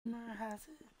has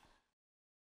it.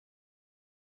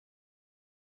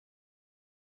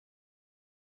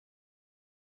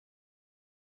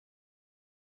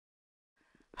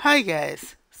 Hi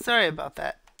guys, sorry about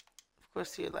that. Of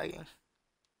course you're lagging.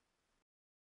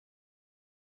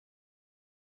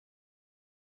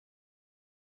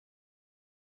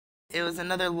 It was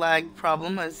another lag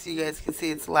problem. As you guys can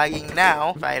see, it's lagging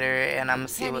now. Provider, and I'm gonna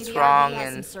see Kenny, what's the wrong RV has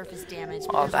some and surface damage,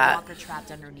 but all there's a that. walker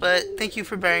trapped underneath. But thank you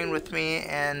for bearing with me,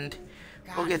 and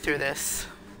we'll get through this.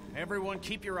 Everyone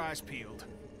keep your eyes peeled.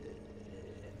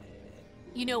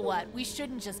 You know what? We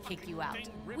shouldn't just kick you out.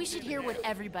 We should hear what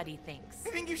everybody thinks. I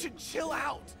think you should chill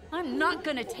out. I'm not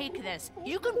gonna take this.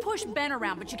 You can push Ben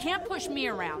around, but you can't push me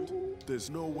around. There's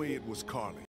no way it was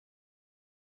Carly.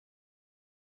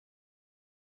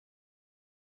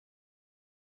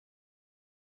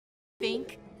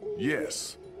 Think?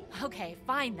 Yes. Okay,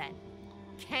 fine then.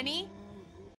 Kenny?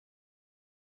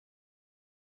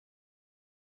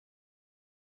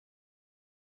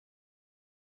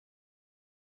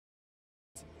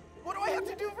 What do I have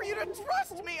to do for you to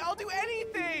trust me? I'll do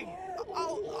anything.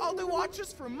 I'll do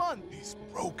watches for months. He's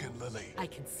broken, Lily. I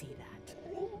can see that.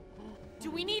 Do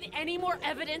we need any more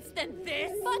evidence than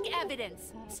this? Fuck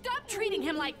evidence! Stop treating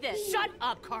him like this! Shut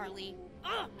up, Carly!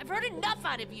 Ugh, I've heard enough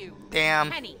out of you! Damn.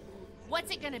 Kenny,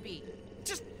 what's it gonna be?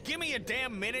 Just give me a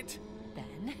damn minute.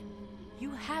 Ben,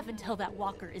 you have until that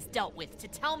walker is dealt with to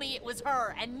tell me it was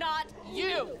her and not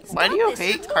you! Why do Stop you this,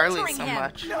 hate you're Carly torturing so him.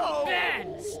 much? No.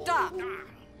 Ben, stop!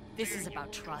 This is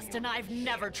about trust, and I've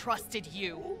never trusted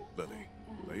you. Lily,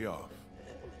 lay off.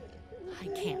 I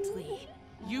can't, Lee.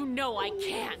 You know I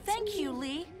can't. Thank you,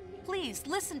 Lee. Please,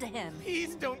 listen to him.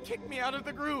 Please don't kick me out of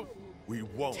the group. We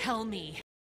won't. Tell me.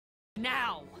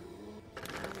 Now.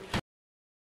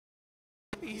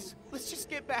 Please, let's just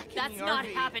get back in That's the not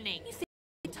RV. happening. You think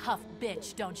you're a tough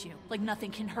bitch, don't you? Like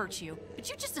nothing can hurt you. But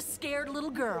you're just a scared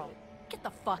little girl. Get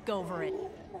the fuck over it.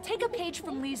 Take a page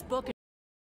from Lee's book and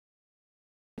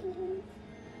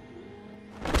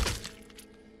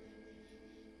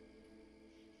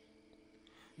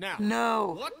Now,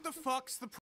 No. what the fuck's the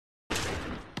fuck?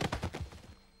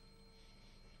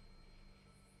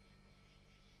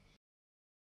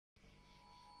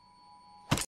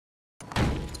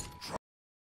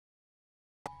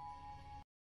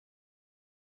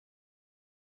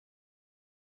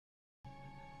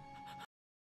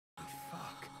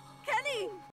 Kenny!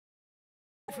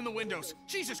 From the windows.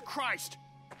 Jesus Christ!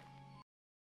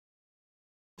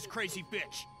 This crazy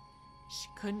bitch. She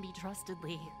couldn't be trusted,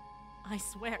 Lee. I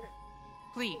swear.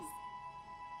 Please.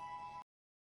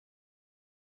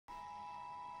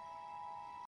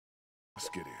 Let's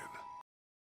get in.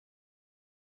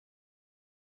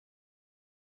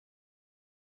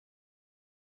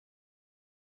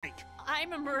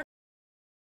 I'm a murderer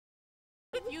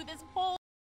with you this whole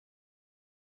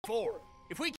 4.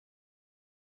 If we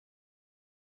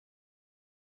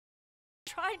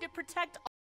trying to protect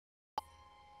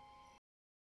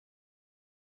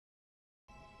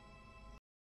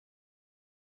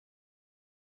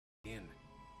in.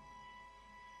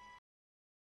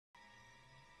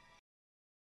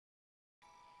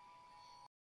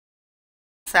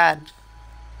 Sad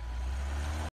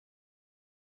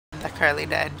that Carly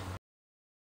died.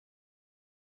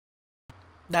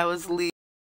 That was Lee.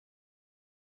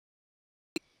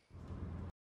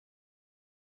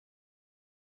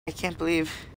 I can't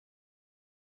believe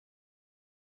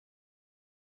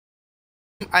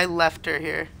I left her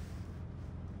here.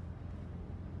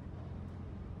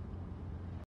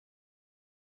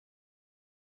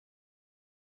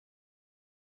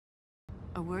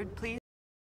 a word, please.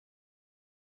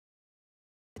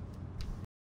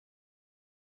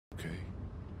 Okay.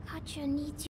 Katja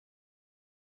needs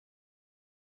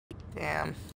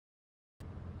Damn.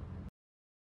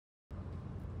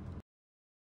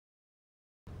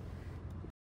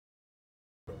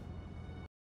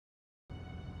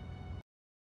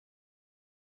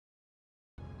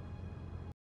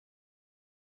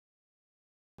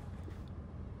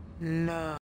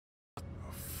 No. Oh,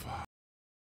 fuck.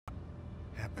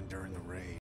 Happened during the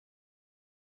raid.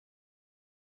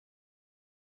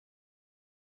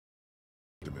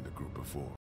 Them in the group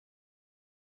before.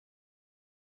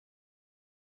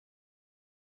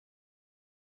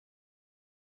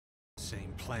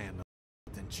 Same plan,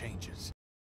 then changes.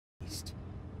 East.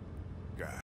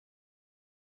 God.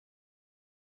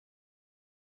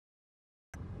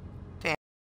 Damn.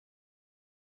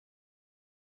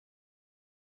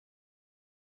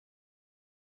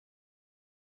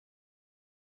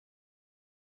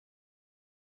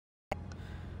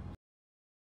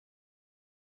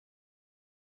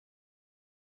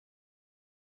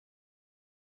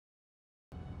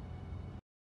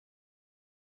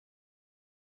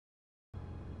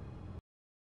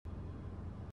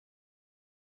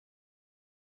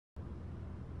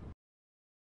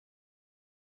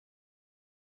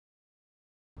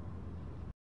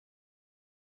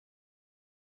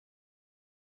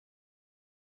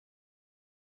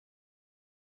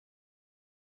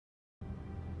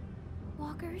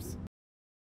 stalkers?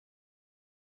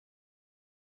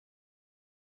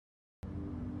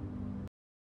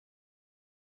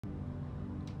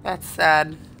 That's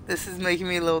sad. This is making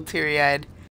me a little teary-eyed.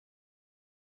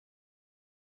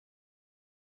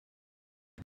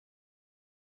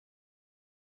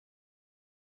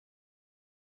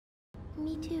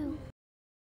 Me too.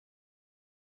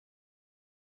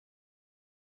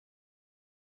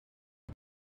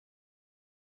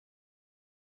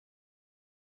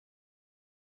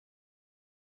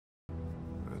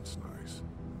 That's nice.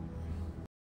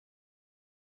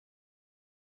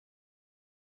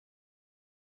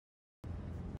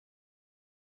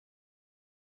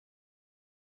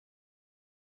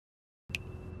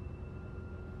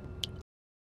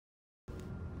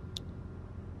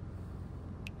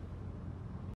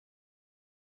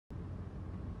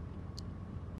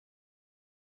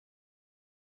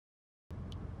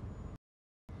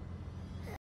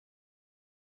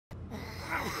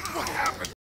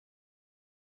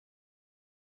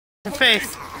 Her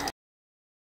face.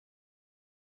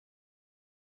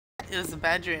 It was a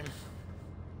bad dream.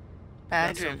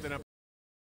 Bad dream.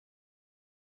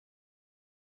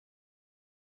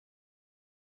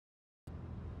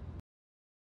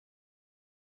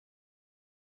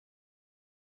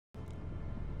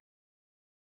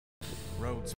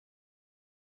 Roads.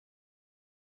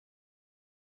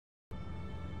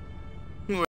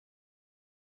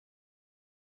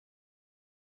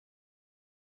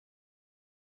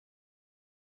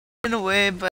 In a way,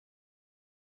 but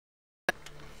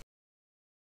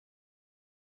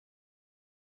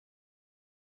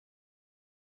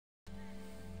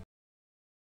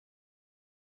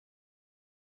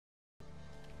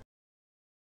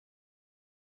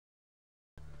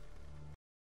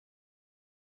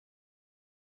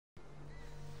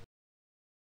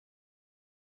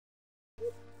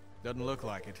Doesn't look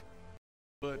like it.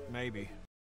 But maybe.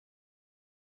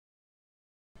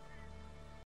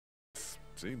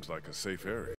 Seems like a safe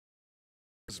area.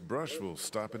 This brush will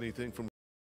stop anything from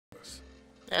us.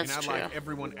 that's I'd true. like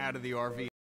everyone out of the RV.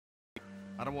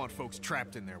 I don't want folks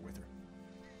trapped in there with her.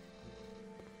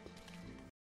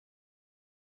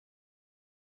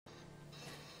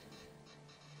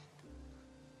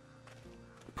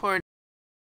 Poor.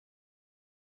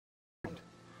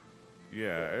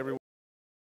 Yeah, everyone.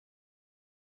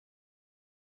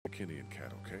 Kenny and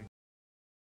Kat, okay?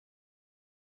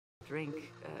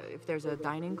 Drink, if there's a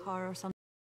dining car or something.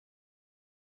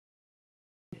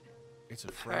 It's a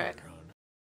Alright. freighter, hon.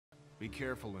 Be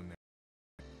careful in there.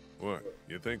 What?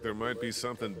 You think there might be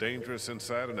something dangerous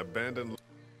inside an abandoned...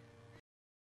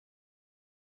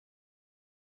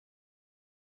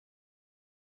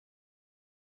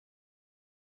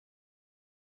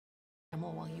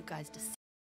 While you guys decide.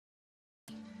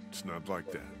 It's not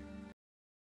like that.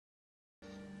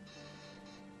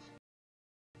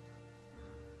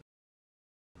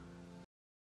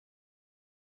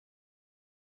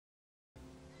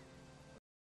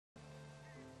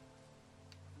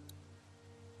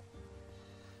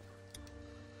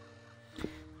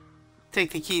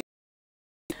 Take the key.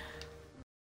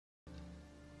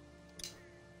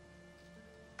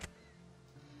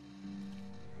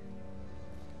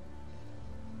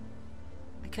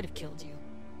 I could have killed you.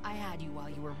 I had you while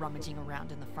you were rummaging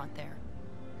around in the front there.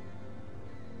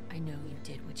 I know you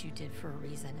did what you did for a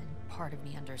reason, and part of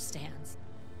me understands.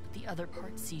 But the other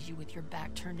part sees you with your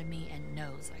back turned to me and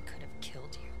knows I could have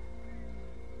killed you.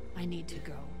 I need to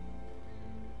go.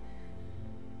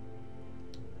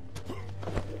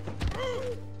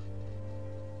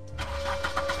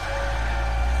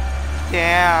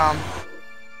 Damn.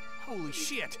 Holy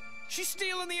shit! She's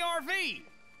stealing the RV!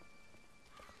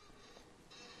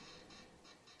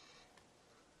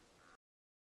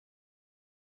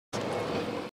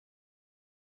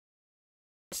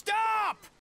 Stop!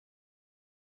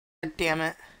 God damn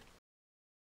it.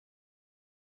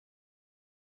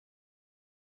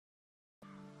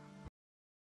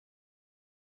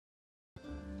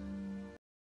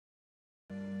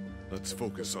 Let's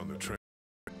focus on the train.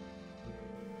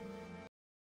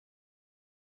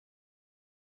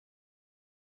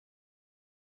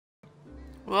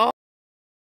 Well,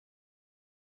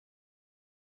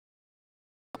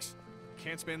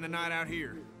 Can't spend the night out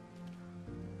here.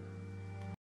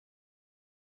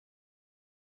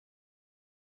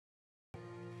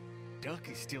 Duck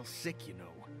is still sick, you know.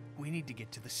 We need to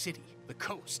get to the city, the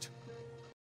coast.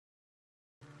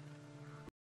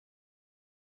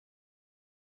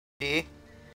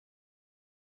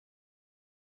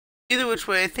 either which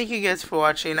way, thank you guys for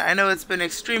watching. I know it's been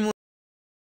extremely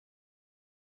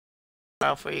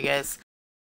while for you guys.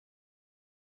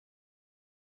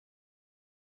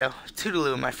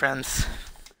 Toodaloo, my friends.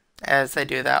 as I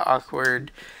do that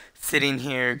awkward sitting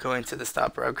here going to the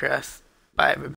stop broadcast. Bye, everybody.